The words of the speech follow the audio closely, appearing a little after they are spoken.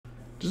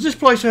Does this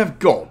place have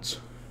gods?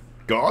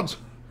 Gods?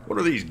 What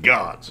are these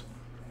gods?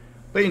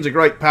 Beings of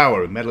great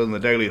power who meddle in the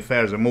daily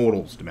affairs of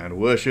mortals, demand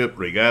worship,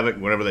 wreak havoc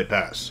wherever they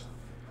pass.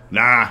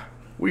 Nah,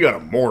 we got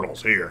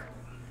immortals here.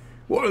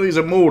 What are these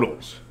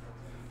immortals?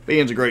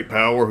 Beings of great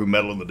power who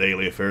meddle in the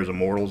daily affairs of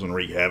mortals and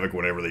wreak havoc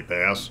whenever they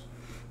pass.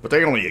 But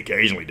they only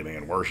occasionally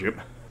demand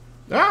worship.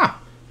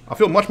 Ah, I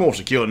feel much more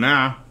secure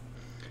now.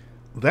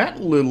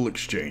 That little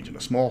exchange in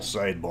a small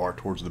sidebar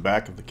towards the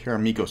back of the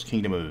Karamikos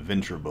Kingdom of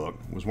Adventure book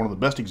was one of the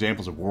best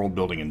examples of world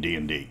building in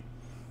D&D.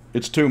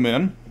 It's two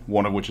men,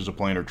 one of which is a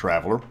planar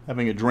traveler,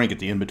 having a drink at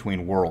the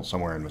in-between world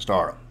somewhere in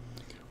Mystara.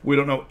 We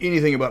don't know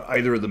anything about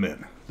either of the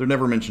men. They're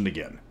never mentioned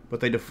again, but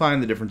they define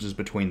the differences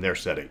between their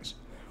settings.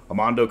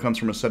 Amando comes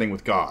from a setting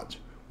with gods,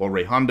 while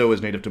Rayhondo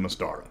is native to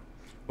Mystara.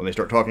 When they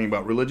start talking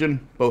about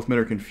religion, both men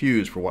are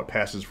confused for what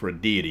passes for a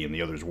deity in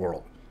the other's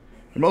world.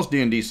 In most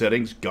D&D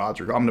settings, gods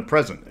are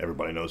omnipresent.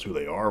 Everybody knows who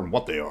they are and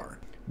what they are.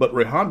 But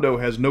Rayhondo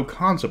has no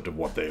concept of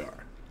what they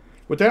are.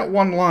 With that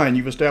one line,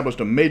 you've established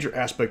a major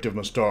aspect of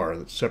Mystara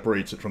that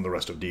separates it from the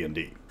rest of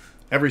D&D.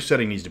 Every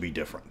setting needs to be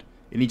different.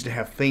 It needs to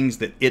have things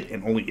that it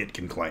and only it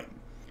can claim.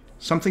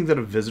 Something that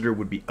a visitor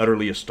would be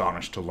utterly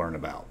astonished to learn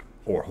about,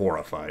 or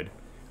horrified.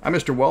 I'm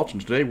Mr. Welch,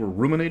 and today we're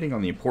ruminating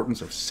on the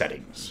importance of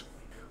settings.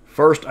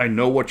 First, I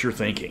know what you're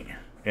thinking.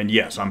 And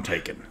yes, I'm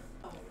taken.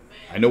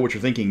 I know what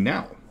you're thinking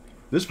now.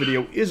 This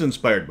video is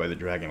inspired by the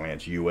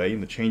Dragonlance UA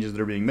and the changes that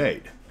are being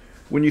made.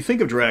 When you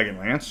think of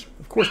Dragonlance,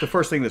 of course the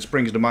first thing that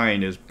springs to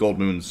mind is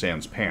Goldmoon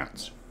sans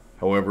pants.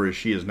 However, as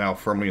she is now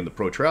firmly in the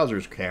pro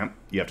trousers camp,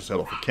 you have to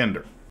settle for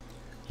Kinder.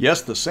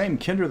 Yes, the same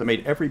Kinder that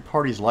made every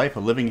party's life a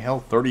living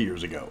hell 30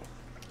 years ago.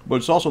 But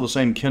it's also the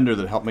same Kinder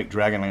that helped make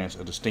Dragonlance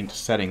a distinct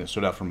setting that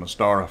stood out from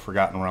Mystara,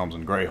 Forgotten Realms,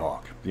 and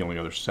Greyhawk, the only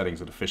other settings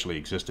that officially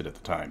existed at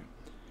the time.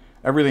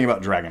 Everything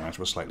about Dragonlance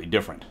was slightly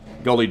different.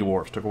 Gully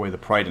dwarves took away the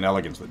pride and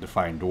elegance that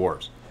defined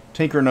dwarves.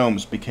 Tinker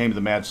gnomes became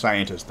the mad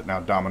scientists that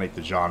now dominate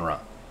the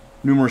genre.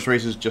 Numerous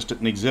races just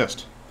didn't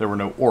exist. There were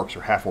no orcs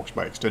or half-orcs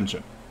by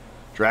extension.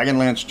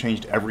 Dragonlance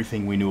changed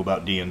everything we knew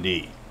about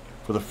D&D.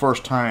 For the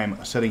first time,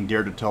 a setting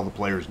dared to tell the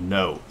players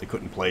no, they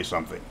couldn't play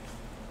something.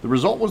 The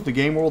result was the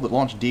game world that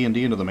launched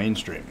D&D into the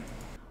mainstream.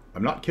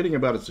 I'm not kidding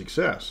about its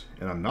success,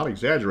 and I'm not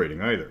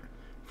exaggerating either.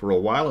 For a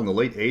while in the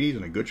late 80s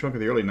and a good chunk of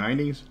the early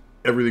 90s,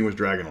 everything was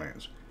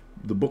Dragonlance.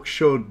 The book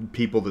showed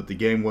people that the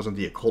game wasn't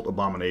the occult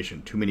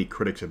abomination too many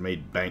critics had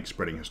made bank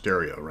spreading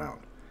hysteria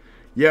around.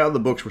 Yeah, the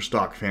books were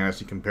stock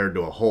fantasy compared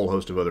to a whole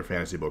host of other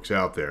fantasy books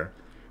out there,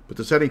 but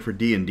the setting for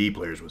D&D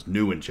players was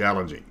new and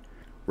challenging.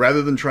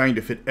 Rather than trying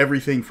to fit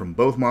everything from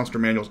both monster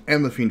manuals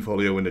and the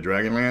Fiendfolio into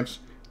Dragonlance,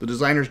 the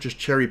designers just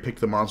cherry-picked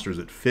the monsters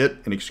that fit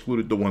and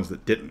excluded the ones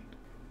that didn't.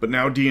 But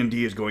now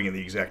D&D is going in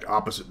the exact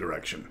opposite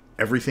direction.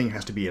 Everything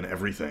has to be in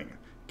everything.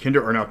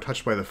 Kinder are now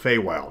touched by the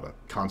Feywild, a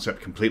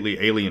concept completely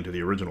alien to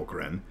the original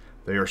Kryn.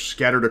 They are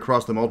scattered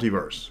across the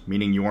multiverse,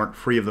 meaning you aren't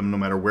free of them no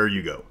matter where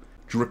you go.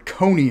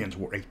 Draconians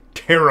were a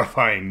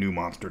terrifying new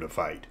monster to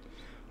fight.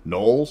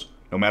 Gnolls,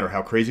 no matter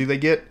how crazy they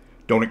get,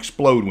 don't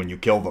explode when you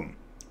kill them,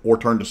 or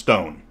turn to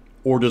stone,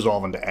 or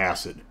dissolve into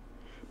acid.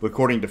 But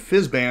according to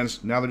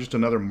Fizzbands, now they're just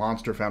another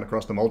monster found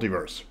across the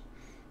multiverse.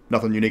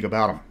 Nothing unique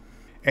about them.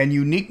 And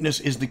uniqueness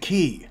is the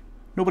key.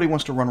 Nobody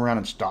wants to run around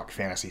in stock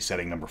fantasy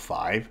setting number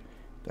 5.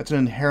 That's an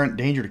inherent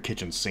danger to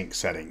kitchen sink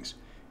settings.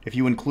 If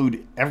you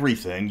include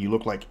everything, you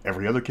look like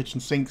every other kitchen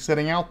sink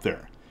setting out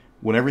there.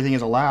 When everything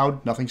is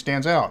allowed, nothing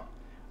stands out.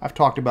 I've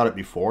talked about it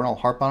before, and I'll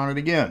harp on it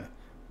again.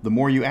 The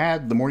more you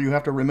add, the more you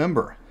have to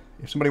remember.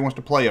 If somebody wants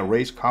to play a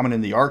race common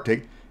in the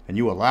Arctic, and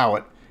you allow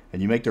it,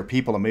 and you make their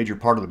people a major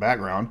part of the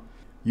background,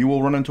 you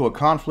will run into a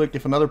conflict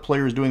if another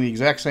player is doing the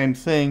exact same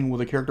thing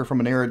with a character from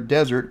an arid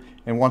desert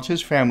and wants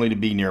his family to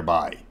be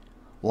nearby.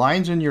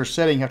 Lines in your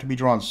setting have to be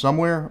drawn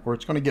somewhere, or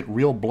it's going to get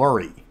real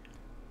blurry.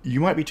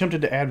 You might be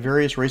tempted to add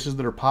various races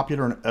that are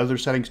popular in other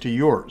settings to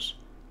yours.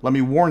 Let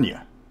me warn you,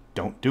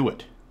 don't do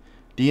it.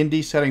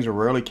 D&D settings are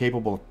rarely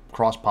capable of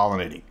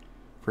cross-pollinating.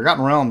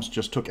 Forgotten Realms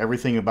just took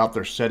everything about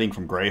their setting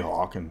from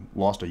Greyhawk and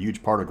lost a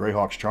huge part of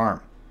Greyhawk's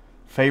charm.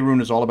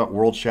 Faerun is all about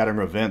world-shattering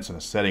events in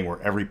a setting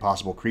where every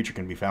possible creature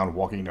can be found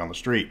walking down the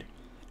street.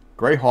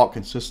 Greyhawk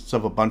consists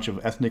of a bunch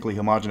of ethnically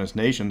homogenous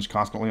nations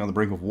constantly on the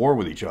brink of war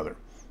with each other.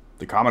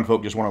 The common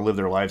folk just want to live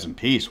their lives in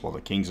peace while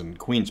the kings and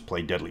queens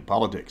play deadly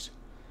politics.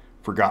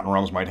 Forgotten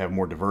Realms might have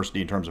more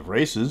diversity in terms of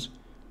races,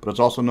 but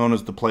it's also known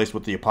as the place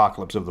with the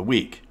apocalypse of the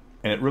week.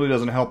 And it really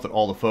doesn't help that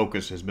all the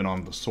focus has been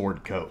on the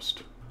Sword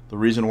Coast. The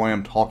reason why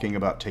I'm talking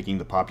about taking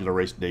the popular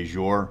race de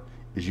jour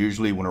is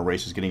usually when a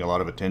race is getting a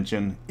lot of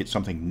attention, it's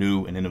something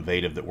new and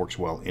innovative that works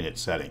well in its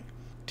setting.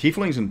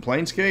 Tieflings in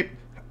Planescape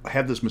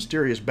had this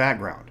mysterious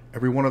background.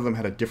 Every one of them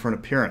had a different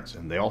appearance,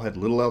 and they all had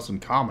little else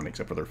in common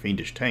except for their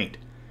fiendish taint.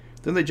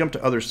 Then they jumped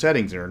to other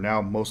settings and are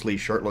now mostly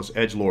shirtless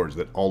edgelords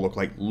that all look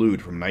like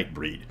Lude from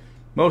Nightbreed,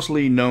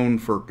 mostly known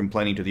for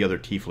complaining to the other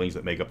tieflings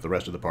that make up the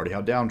rest of the party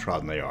how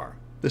downtrodden they are.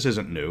 This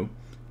isn't new.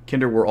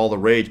 Kinder were all the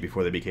rage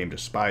before they became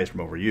despised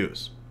from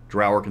overuse.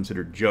 Drow are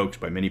considered jokes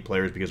by many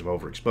players because of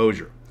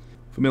overexposure.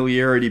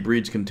 Familiarity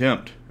breeds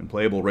contempt, and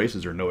playable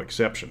races are no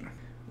exception.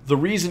 The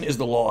reason is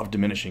the law of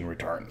diminishing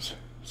returns.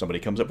 Somebody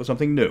comes up with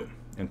something new,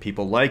 and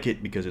people like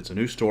it because it's a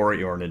new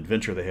story or an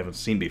adventure they haven't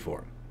seen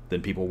before.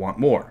 Then people want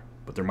more,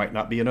 but there might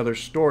not be another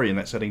story in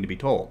that setting to be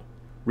told.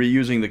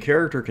 Reusing the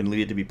character can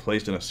lead it to be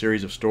placed in a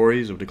series of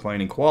stories of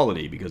declining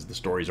quality because the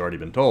story's already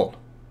been told.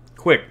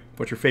 Quick,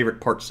 what's your favorite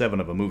part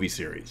 7 of a movie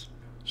series?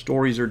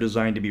 Stories are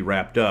designed to be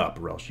wrapped up,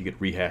 or else you get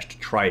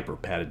rehashed tripe or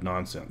padded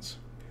nonsense.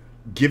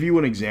 Give you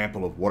an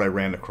example of what I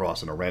ran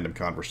across in a random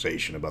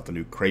conversation about the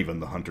new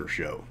Kraven the Hunter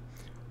show.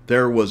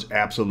 There was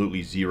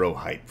absolutely zero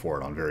hype for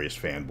it on various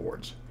fan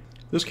boards.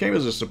 This came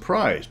as a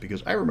surprise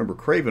because I remember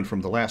Kraven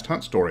from the Last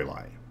Hunt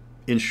storyline.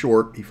 In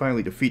short, he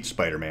finally defeats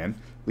Spider-Man,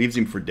 leaves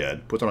him for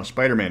dead, puts on a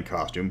Spider-Man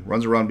costume,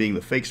 runs around being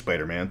the fake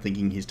Spider-Man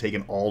thinking he's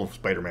taken all of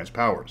Spider-Man's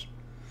powers.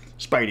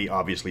 Spidey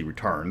obviously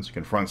returns,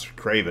 confronts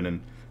Kraven,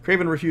 and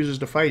Kraven refuses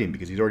to fight him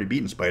because he's already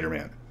beaten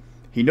Spider-Man.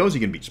 He knows he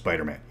can beat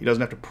Spider-Man. He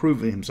doesn't have to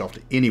prove himself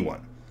to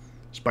anyone.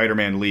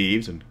 Spider-Man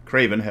leaves, and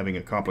Kraven, having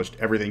accomplished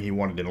everything he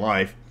wanted in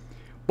life,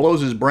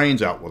 blows his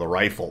brains out with a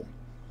rifle.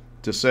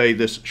 To say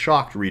this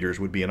shocked readers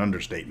would be an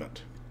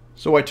understatement.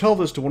 So I tell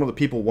this to one of the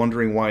people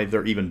wondering why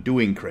they're even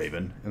doing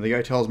Kraven, and the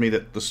guy tells me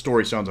that the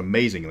story sounds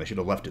amazing and they should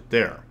have left it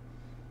there.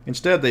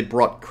 Instead, they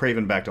brought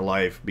Kraven back to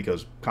life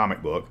because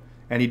comic book,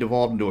 and he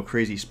devolved into a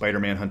crazy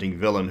Spider-Man hunting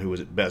villain who was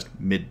at best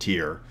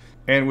mid-tier,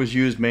 and was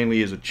used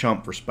mainly as a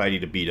chump for Spidey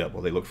to beat up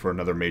while they looked for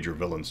another major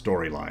villain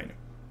storyline.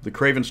 The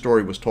Kraven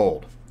story was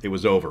told. It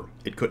was over.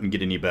 It couldn't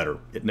get any better.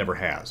 It never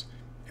has.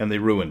 And they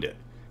ruined it.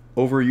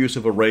 Overuse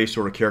of a race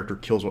or a character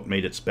kills what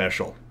made it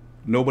special.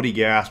 Nobody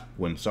gasped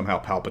when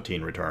somehow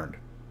Palpatine returned.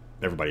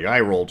 Everybody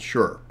eye-rolled,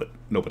 sure, but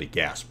nobody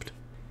gasped.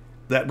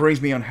 That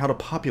brings me on how to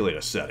populate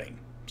a setting.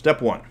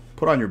 Step 1.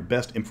 Put on your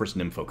best Infras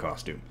Nympho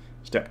costume.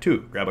 Step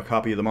 2. Grab a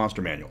copy of the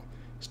monster manual.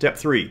 Step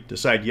 3.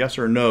 Decide yes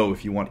or no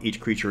if you want each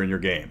creature in your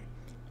game.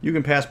 You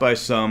can pass by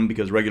some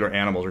because regular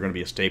animals are going to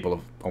be a staple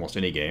of almost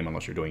any game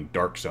unless you're doing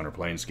Dark Sun or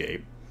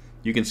Planescape.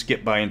 You can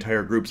skip by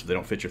entire groups if they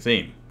don't fit your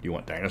theme. Do you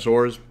want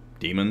dinosaurs,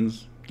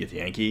 demons,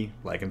 Githyanki,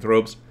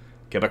 lycanthropes,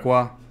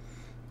 Quebecois?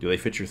 Do they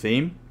fit your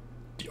theme?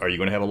 Are you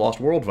going to have a Lost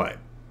World vibe?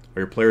 Are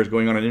your players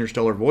going on an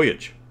interstellar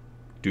voyage?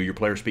 Do your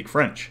players speak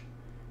French?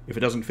 If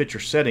it doesn't fit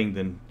your setting,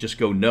 then just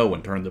go no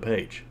and turn the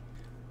page.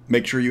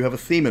 Make sure you have a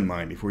theme in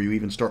mind before you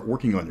even start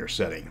working on your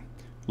setting.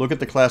 Look at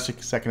the classic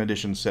 2nd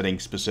edition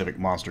setting-specific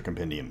monster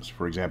compendiums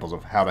for examples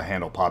of how to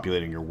handle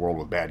populating your world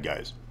with bad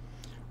guys.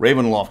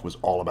 Ravenloft was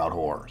all about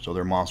horror, so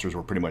their monsters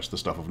were pretty much the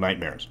stuff of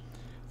nightmares.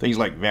 Things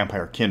like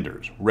vampire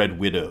kinders, red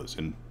widows,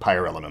 and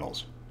pyre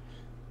elementals.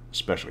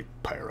 Especially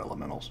pyre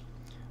elementals.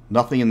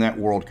 Nothing in that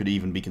world could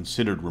even be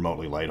considered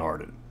remotely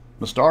lighthearted.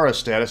 Mystara's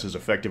status as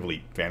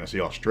effectively Fantasy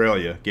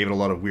Australia gave it a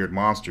lot of weird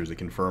monsters that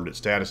confirmed its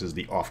status as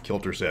the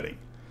off-kilter setting.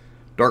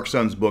 Dark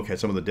Sun's book had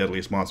some of the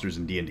deadliest monsters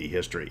in D&D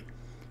history.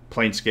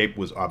 Planescape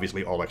was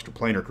obviously all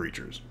extraplanar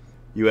creatures.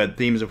 You had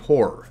themes of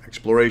horror,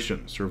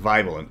 exploration,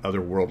 survival, and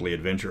otherworldly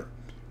adventure.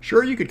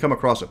 Sure, you could come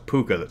across a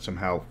puka that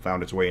somehow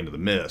found its way into the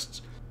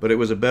mists, but it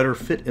was a better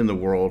fit in the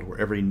world where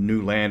every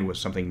new land was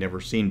something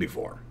never seen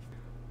before.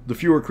 The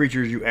fewer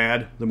creatures you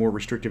add, the more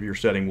restrictive your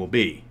setting will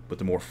be, but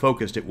the more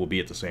focused it will be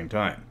at the same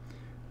time.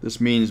 This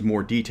means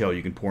more detail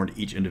you can pour into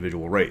each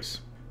individual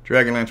race.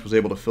 Dragonlance was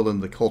able to fill in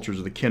the cultures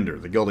of the Kinder,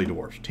 the Gully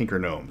Dwarfs, Tinker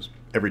Gnomes,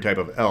 every type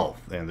of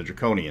elf, and the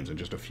Draconians in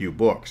just a few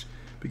books,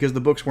 because the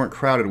books weren't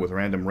crowded with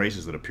random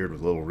races that appeared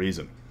with little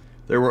reason.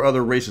 There were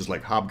other races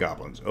like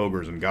hobgoblins,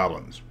 ogres, and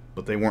goblins,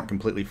 but they weren't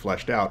completely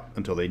fleshed out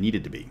until they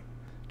needed to be.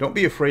 Don't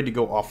be afraid to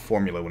go off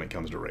formula when it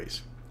comes to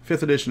race.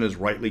 5th edition is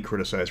rightly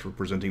criticized for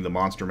presenting the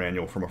monster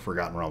manual from a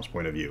Forgotten Realms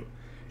point of view,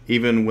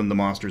 even when the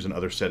monsters in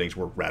other settings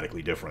were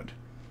radically different.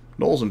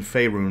 Gnolls and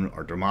Faerun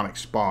are demonic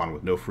spawn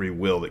with no free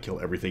will that kill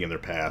everything in their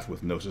path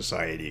with no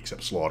society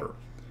except slaughter.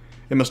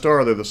 In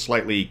Mystara, they're the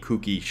slightly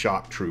kooky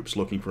shock troops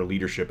looking for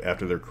leadership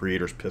after their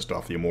creators pissed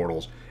off the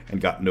immortals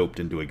and got noped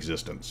into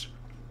existence.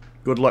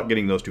 Good luck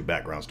getting those two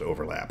backgrounds to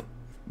overlap.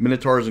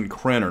 Minotaurs and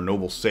Kryn are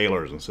noble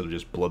sailors instead of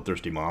just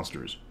bloodthirsty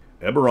monsters.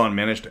 Eberron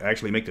managed to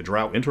actually make the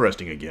Drow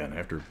interesting again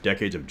after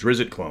decades of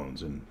Drizzt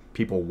clones and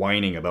people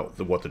whining about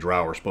what the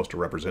Drow are supposed to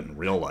represent in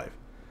real life.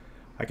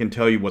 I can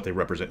tell you what they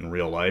represent in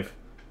real life.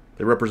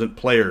 They represent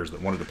players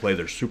that wanted to play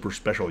their super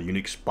special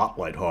unique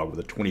spotlight hog with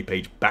a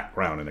 20-page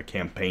background and a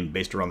campaign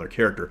based around their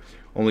character,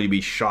 only to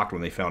be shocked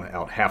when they found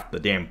out half the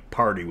damn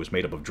party was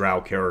made up of Drow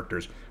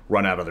characters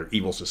run out of their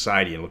evil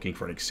society and looking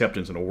for an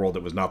acceptance in a world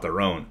that was not their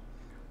own.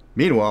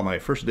 Meanwhile, my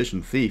 1st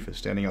edition thief is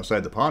standing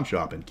outside the pawn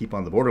shop in Keep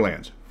on the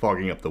Borderlands,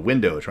 fogging up the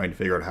window trying to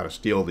figure out how to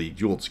steal the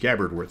jeweled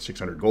scabbard worth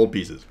 600 gold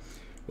pieces,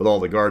 with all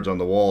the guards on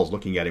the walls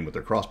looking at him with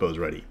their crossbows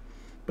ready.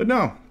 But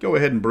no, go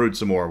ahead and brood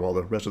some more while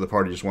the rest of the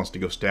party just wants to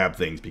go stab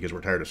things because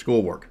we're tired of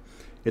schoolwork.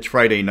 It's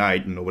Friday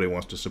night and nobody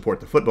wants to support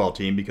the football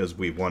team because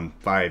we've won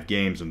 5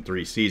 games in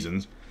 3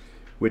 seasons,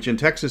 which in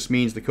Texas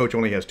means the coach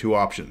only has 2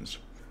 options.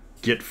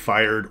 Get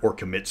fired or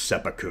commit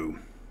seppuku.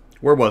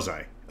 Where was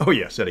I? Oh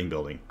yeah, setting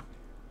building.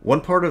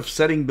 One part of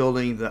setting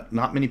building that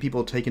not many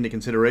people take into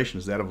consideration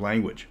is that of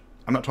language.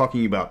 I'm not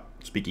talking about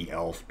speaking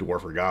elf,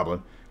 dwarf, or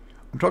goblin.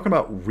 I'm talking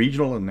about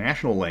regional and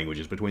national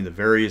languages between the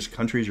various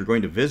countries you're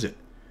going to visit.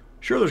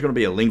 Sure, there's going to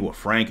be a lingua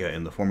franca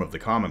in the form of the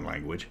common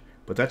language,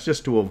 but that's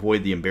just to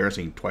avoid the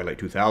embarrassing Twilight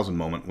 2000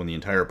 moment when the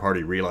entire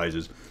party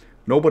realizes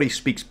nobody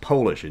speaks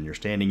Polish and you're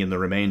standing in the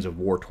remains of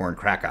war-torn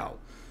Krakow.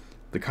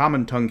 The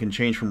common tongue can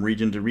change from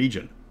region to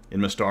region. In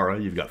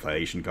Mystara, you've got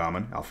Phaeacian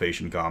Common,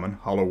 Alphatian Common,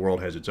 Hollow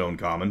World has its own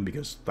common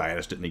because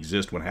Theatis didn't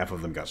exist when half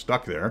of them got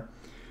stuck there.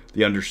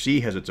 The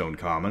Undersea has its own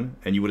common,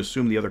 and you would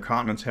assume the other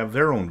continents have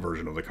their own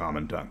version of the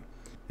common tongue.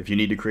 If you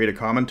need to create a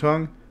common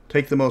tongue,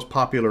 take the most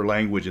popular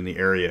language in the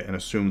area and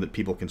assume that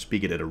people can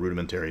speak it at a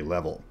rudimentary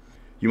level.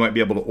 You might be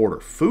able to order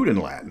food in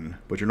Latin,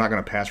 but you're not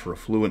going to pass for a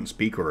fluent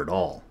speaker at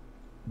all.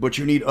 But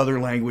you need other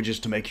languages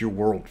to make your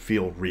world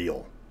feel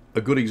real.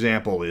 A good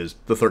example is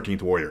The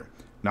 13th Warrior.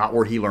 Not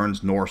where he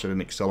learns Norse at an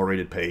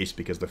accelerated pace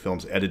because the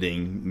film's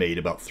editing made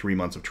about 3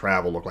 months of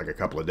travel look like a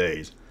couple of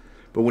days,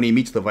 but when he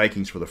meets the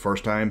Vikings for the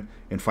first time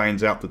and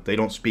finds out that they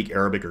don't speak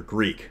Arabic or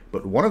Greek,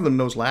 but one of them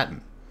knows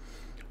Latin.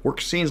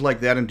 Work scenes like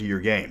that into your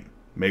game.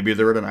 Maybe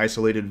they're at an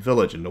isolated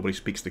village and nobody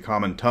speaks the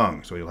common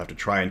tongue, so you'll have to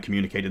try and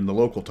communicate in the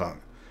local tongue.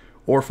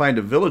 Or find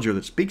a villager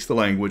that speaks the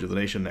language of the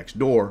nation next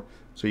door,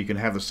 so you can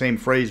have the same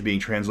phrase being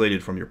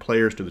translated from your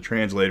players to the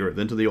translator,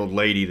 then to the old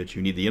lady that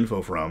you need the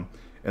info from,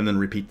 and then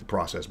repeat the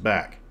process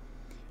back.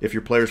 If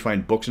your players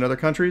find books in other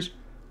countries,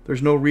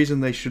 there's no reason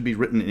they should be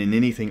written in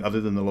anything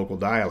other than the local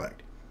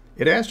dialect.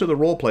 It adds to the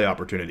roleplay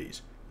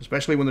opportunities,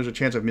 especially when there's a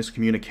chance of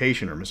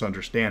miscommunication or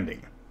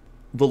misunderstanding.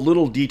 The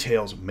little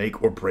details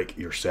make or break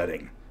your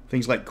setting.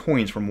 Things like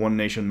coins from one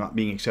nation not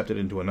being accepted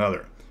into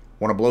another.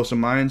 Want to blow some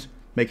minds?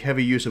 Make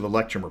heavy use of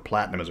electrum or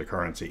platinum as a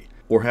currency.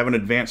 Or have an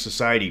advanced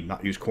society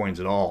not use coins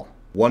at all.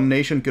 One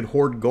nation could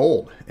hoard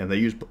gold, and they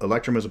use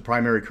electrum as a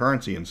primary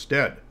currency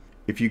instead.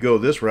 If you go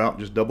this route,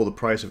 just double the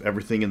price of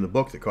everything in the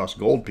book that costs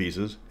gold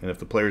pieces, and if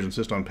the players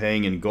insist on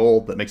paying in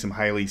gold, that makes them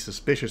highly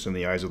suspicious in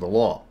the eyes of the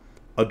law.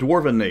 A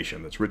dwarven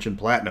nation that's rich in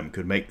platinum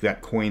could make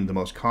that coin the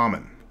most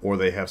common, or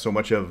they have so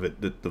much of it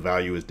that the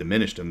value is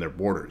diminished in their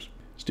borders.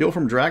 Steal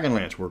from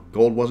Dragonlance, where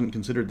gold wasn't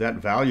considered that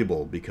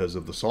valuable because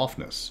of the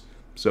softness,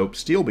 so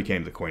steel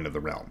became the coin of the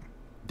realm.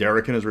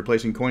 Darrican is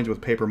replacing coins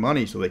with paper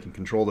money so they can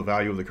control the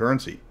value of the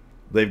currency.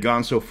 They've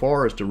gone so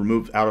far as to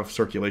remove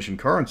out-of-circulation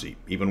currency,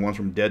 even ones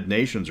from dead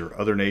nations or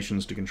other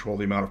nations, to control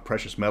the amount of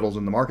precious metals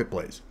in the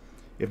marketplace.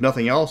 If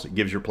nothing else, it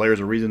gives your players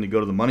a reason to go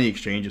to the money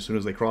exchange as soon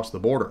as they cross the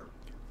border.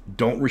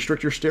 Don't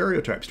restrict your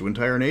stereotypes to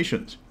entire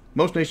nations.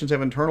 Most nations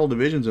have internal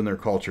divisions in their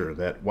culture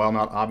that, while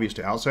not obvious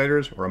to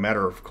outsiders, are a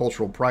matter of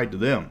cultural pride to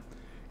them.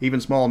 Even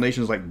small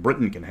nations like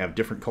Britain can have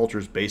different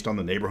cultures based on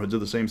the neighborhoods of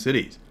the same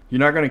cities. You're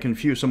not going to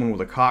confuse someone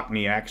with a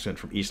Cockney accent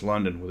from East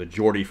London with a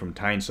Geordie from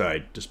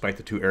Tyneside, despite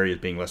the two areas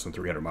being less than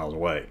 300 miles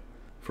away.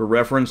 For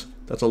reference,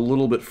 that's a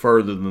little bit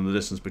further than the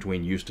distance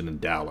between Houston and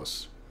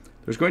Dallas.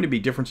 There's going to be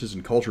differences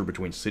in culture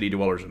between city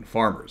dwellers and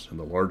farmers, and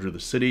the larger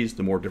the cities,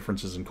 the more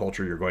differences in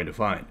culture you're going to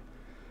find.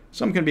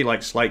 Some can be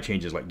like slight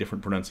changes like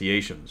different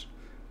pronunciations,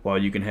 while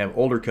you can have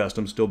older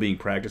customs still being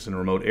practiced in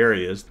remote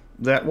areas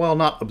that, while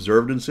not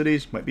observed in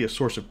cities, might be a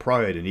source of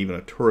pride and even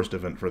a tourist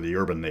event for the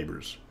urban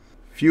neighbors.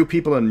 Few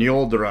people in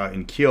Njoldra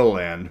in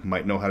Keelland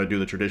might know how to do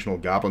the traditional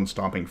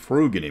goblin-stomping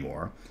frug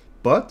anymore,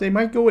 but they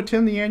might go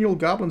attend the annual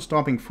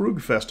goblin-stomping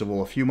frug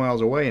festival a few miles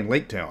away in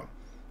Lake Town.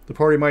 The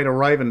party might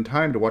arrive in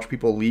time to watch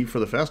people leave for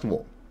the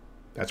festival.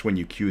 That's when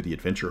you cue the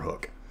adventure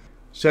hook.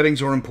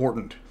 Settings are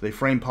important. They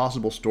frame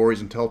possible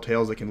stories and tell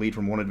tales that can lead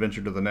from one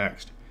adventure to the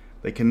next.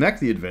 They connect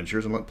the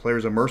adventures and let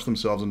players immerse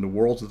themselves into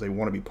worlds that they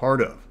want to be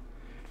part of.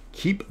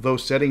 Keep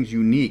those settings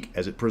unique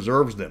as it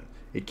preserves them.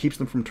 It keeps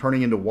them from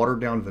turning into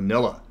watered-down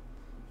vanilla.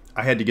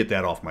 I had to get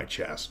that off my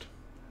chest.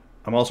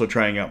 I'm also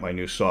trying out my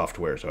new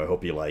software, so I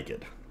hope you like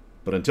it.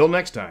 But until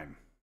next time.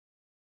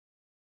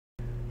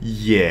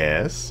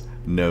 Yes.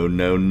 No,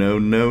 no, no,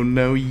 no,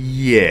 no,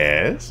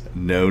 yes.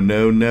 No,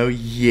 no, no,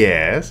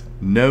 yes.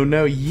 No,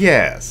 no,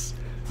 yes.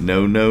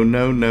 No, no,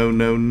 no, no,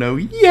 no, no,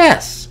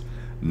 yes.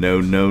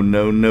 No, no,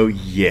 no, no,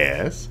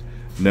 yes.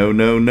 No,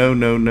 no, no,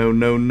 no, no,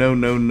 no, no,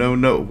 no, no,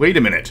 no. Wait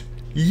a minute.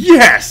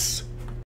 Yes!